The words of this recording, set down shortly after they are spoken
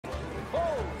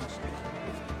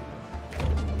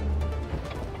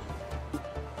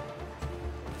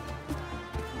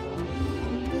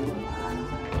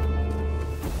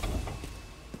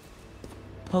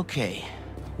Okay,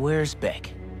 where's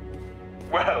Beck?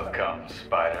 Welcome,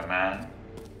 Spider-Man.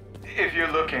 If you're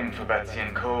looking for Betsy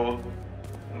and Cole,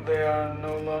 they are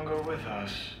no longer with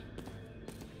us.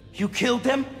 You killed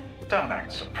them? Don't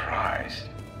act surprised.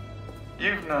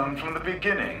 You've known from the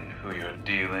beginning who you're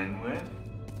dealing with.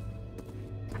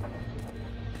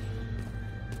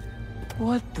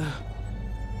 What the...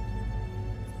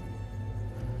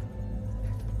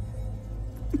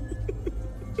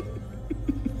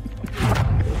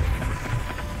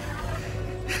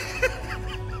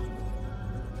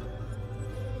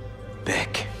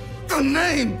 Beck. The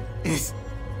name is...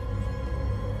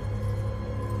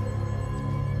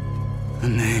 The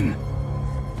name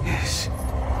is...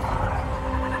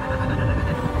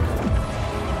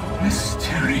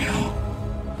 Mysterio.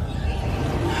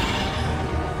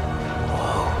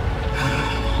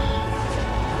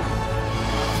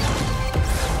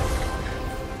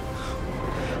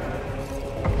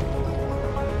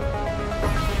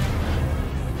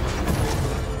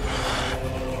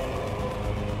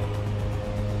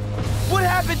 What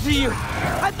happened to you?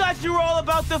 I thought you were all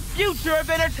about the future of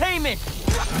entertainment!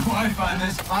 I find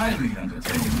this highly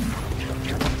entertaining.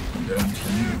 Don't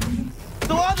you?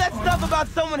 So all that stuff about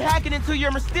someone hacking into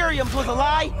your Mysteriums was a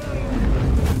lie?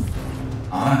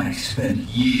 I spent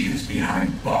years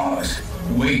behind bars,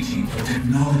 waiting for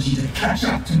technology to catch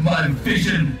up to my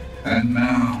vision. And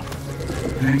now,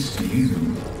 thanks to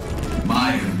you,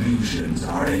 my illusions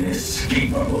are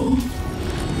inescapable.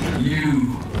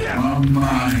 You are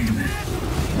mine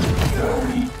for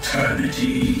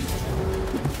eternity.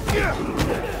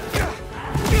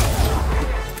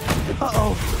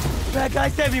 Uh-oh. Bad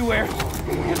guys everywhere.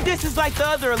 If this is like the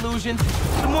other illusions,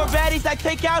 the more baddies I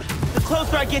take out, the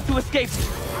closer I get to escape.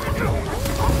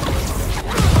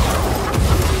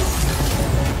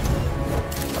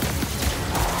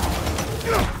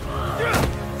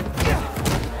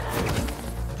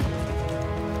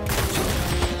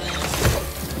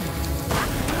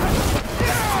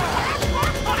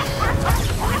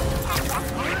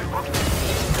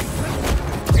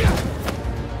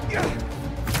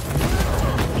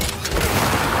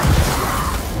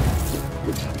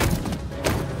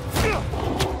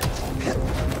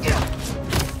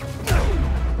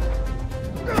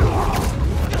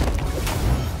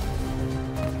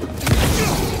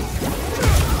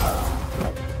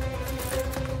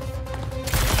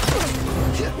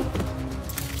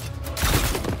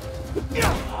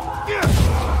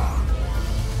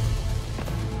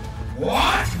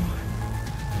 What?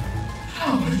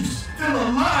 How are you still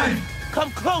alive?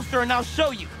 Come closer and I'll show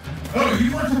you. Oh,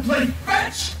 you want to play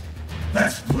fetch?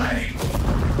 Let's play.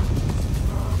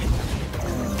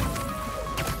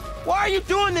 Why are you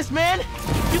doing this, man?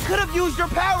 You could have used your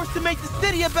powers to make the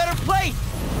city a better place.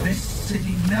 This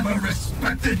city never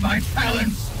respected my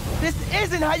talents. This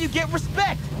isn't how you get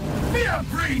respect. Fear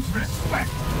breeds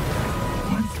respect.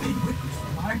 Once they witness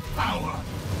my power,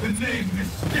 the name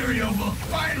Mysterio will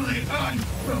finally earn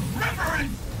the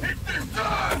reverence it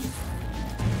deserves!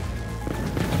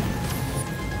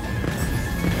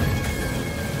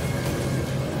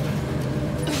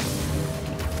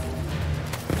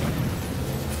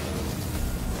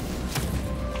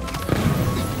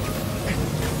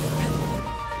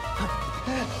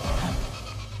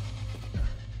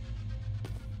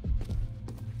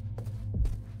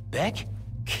 Beck?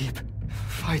 Keep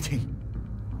fighting.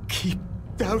 Keep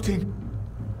doubting.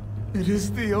 It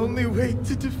is the only way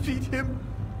to defeat him.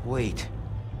 Wait.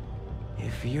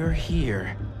 If you're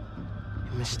here,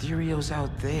 and Mysterio's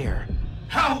out there...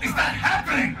 How is that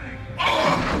happening?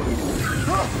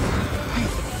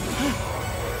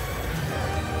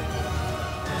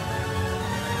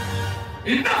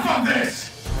 Enough of this!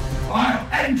 I'll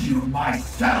end you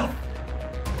myself!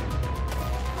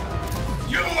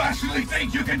 You actually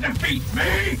think you can defeat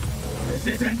me? This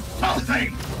is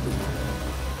insulting!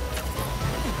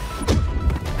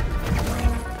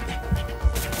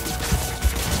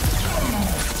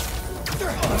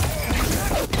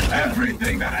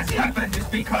 Everything that has happened is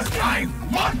because I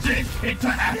wanted it to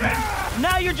happen!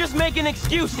 Now you're just making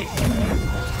excuses!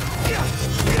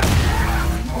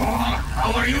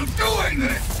 How are you doing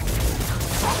this?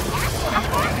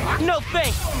 No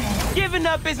thanks! Giving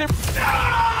up isn't...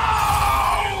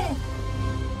 No!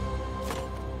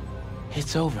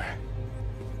 It's over.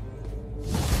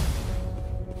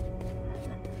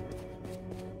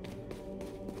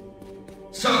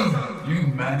 So, you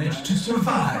managed to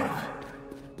survive.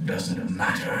 Doesn't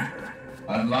matter.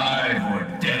 Alive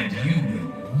or dead, you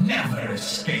will never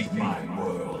escape my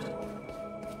world.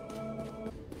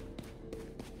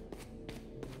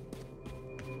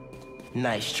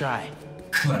 Nice try.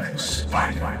 Clever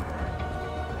spider.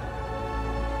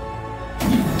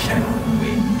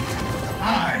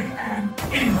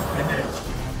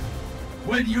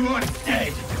 when you're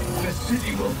dead, the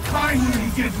city will finally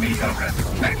give me the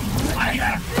respect I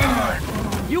have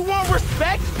earned! You want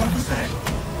respect? What was that?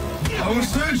 Power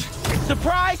surge?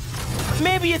 Surprise?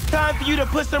 Maybe it's time for you to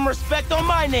put some respect on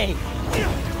my name.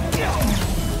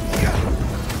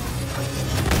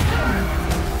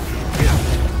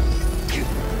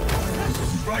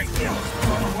 Right.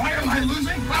 Why am I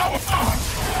losing power?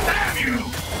 Damn you!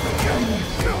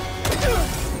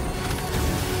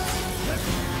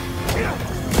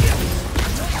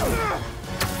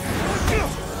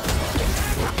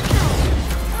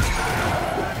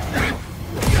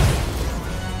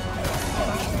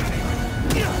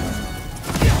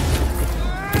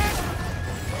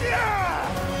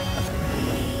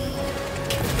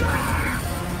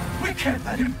 We can't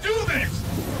let him do this!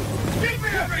 Give me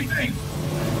everything!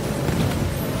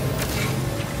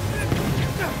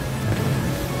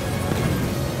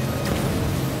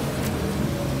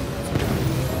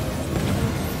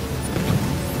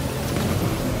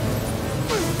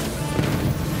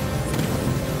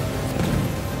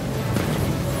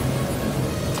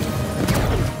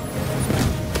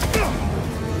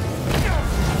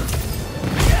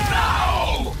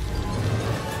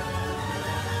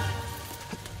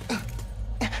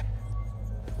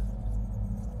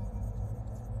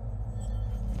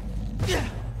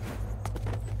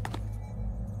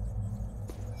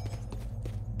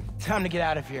 Time to get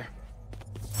out of here.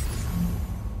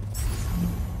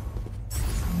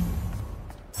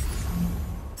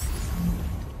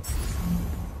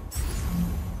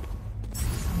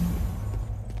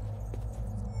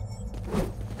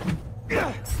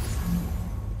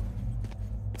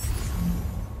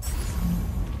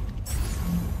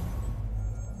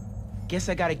 Guess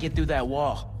I gotta get through that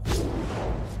wall.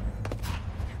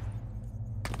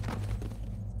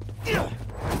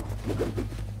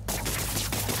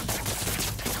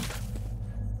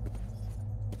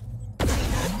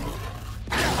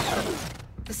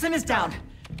 The sim is down.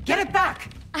 Get it back!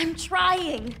 I'm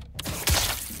trying.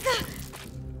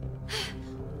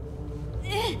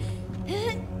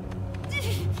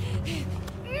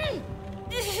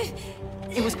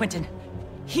 It was Quentin.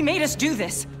 He made us do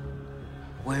this.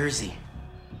 Where is he?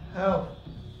 Help.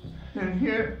 In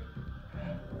here.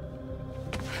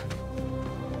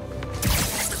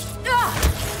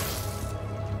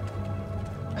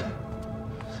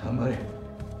 Somebody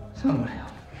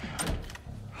help.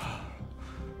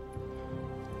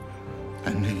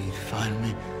 I knew you'd find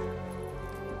me.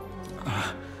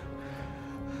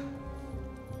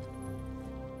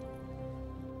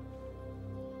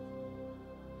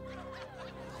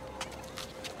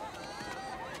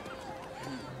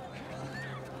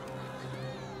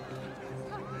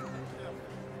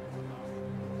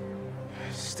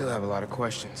 Still have a lot of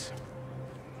questions.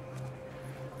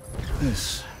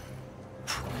 This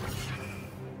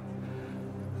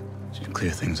should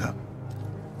clear things up.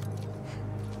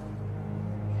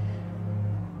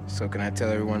 So can I tell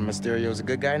everyone Mysterio's a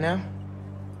good guy now?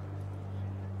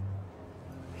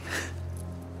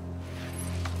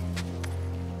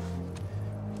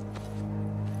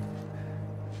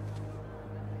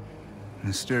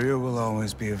 Mysterio will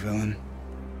always be a villain.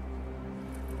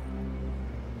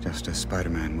 Just as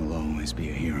Spider-Man will always be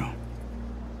a hero.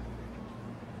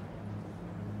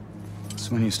 It's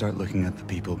when you start looking at the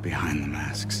people behind the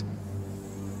masks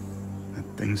that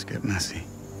things get messy.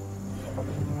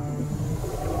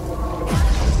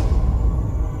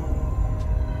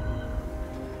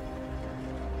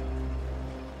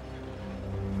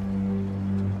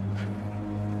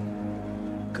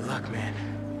 Good luck, man.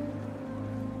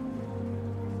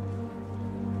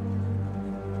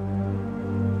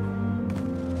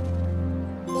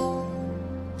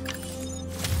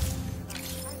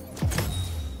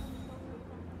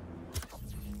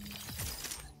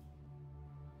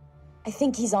 I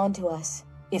think he's on to us.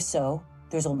 If so,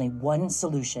 there's only one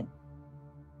solution.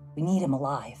 We need him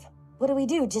alive. What do we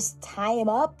do? Just tie him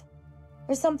up?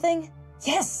 Or something?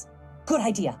 Yes! Good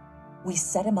idea. We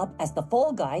set him up as the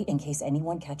fall guy in case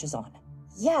anyone catches on.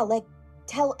 Yeah, like,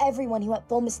 tell everyone he went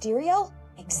full Mysterio?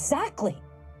 Exactly!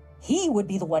 He would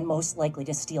be the one most likely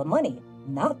to steal money,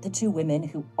 not the two women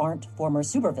who aren't former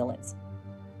supervillains.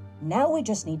 Now we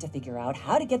just need to figure out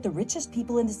how to get the richest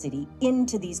people in the city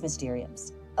into these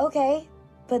Mysteriums. Okay,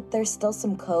 but there's still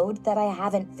some code that I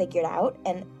haven't figured out,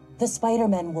 and... The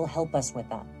Spider-Men will help us with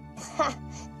that. Ha!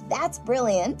 That's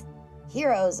brilliant.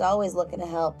 Heroes always looking to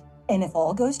help. And if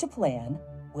all goes to plan,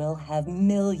 we'll have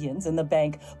millions in the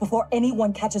bank before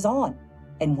anyone catches on.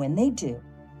 And when they do,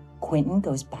 Quentin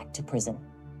goes back to prison,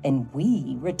 and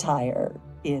we retire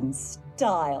in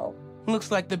style.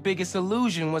 Looks like the biggest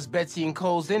illusion was Betsy and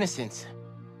Cole's innocence.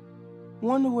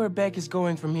 Wonder where Beck is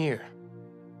going from here.